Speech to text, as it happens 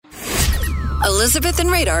Elizabeth and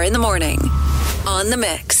Radar in the morning. On the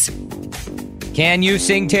Mix. Can you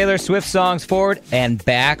sing Taylor Swift songs forward and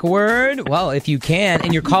backward? Well, if you can,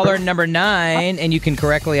 and you're caller number 9, and you can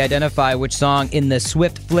correctly identify which song in the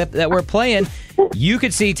Swift flip that we're playing, you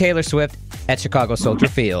could see Taylor Swift at Chicago Soldier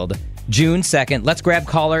Field, June 2nd. Let's grab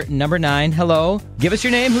caller number 9. Hello. Give us your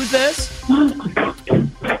name. Who's this?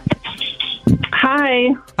 Hi.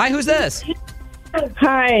 Hi, who's this?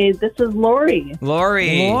 Hi, this is Lori.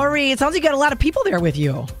 Lori. Lori, it sounds like you got a lot of people there with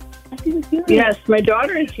you. Yes, my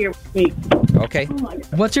daughter is here with me. Okay.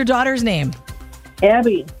 What's your daughter's name?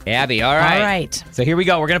 Abby. Abby, all right. All right. So here we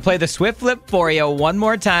go. We're going to play the Swift Flip for you one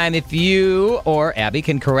more time. If you or Abby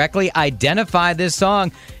can correctly identify this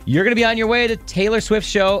song, you're going to be on your way to Taylor Swift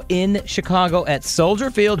show in Chicago at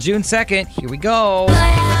Soldier Field, June 2nd. Here we go.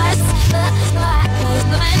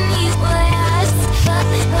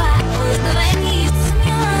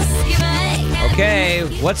 Okay,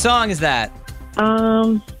 what song is that?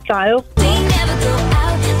 Style.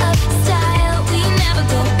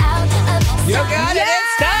 You got it.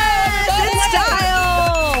 It's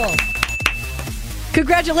Style!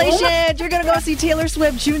 Congratulations! You're going to go see Taylor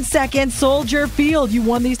Swift June 2nd, Soldier Field. You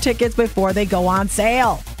won these tickets before they go on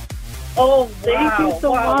sale. Oh, thank you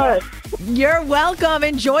so much. You're welcome.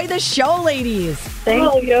 Enjoy the show, ladies.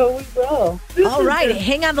 Thank you. We will. All right,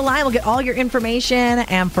 hang on the line. We'll get all your information.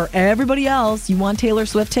 And for everybody else, you want Taylor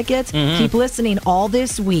Swift tickets? Keep listening all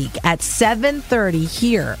this week at 7:30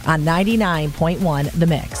 here on 99.1 The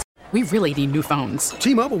Mix. We really need new phones.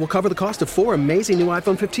 T-Mobile will cover the cost of 4 amazing new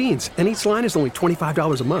iPhone 15s, and each line is only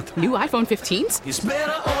 $25 a month. New iPhone 15s? It's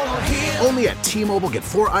better over here. Only at T-Mobile, get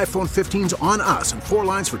 4 iPhone 15s on us and 4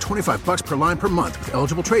 lines for $25 per line per month with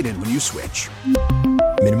eligible trade-in when you switch.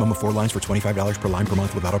 Minimum of 4 lines for $25 per line per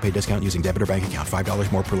month with autopay discount using debit or bank account.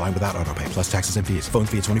 $5 more per line without autopay, plus taxes and fees. Phone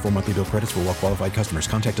fee at 24 monthly bill credits for well-qualified customers.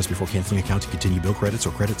 Contact us before canceling account to continue bill credits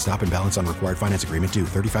or credit stop and balance on required finance agreement due.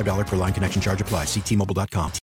 $35 per line connection charge applies. See T-Mobile.com.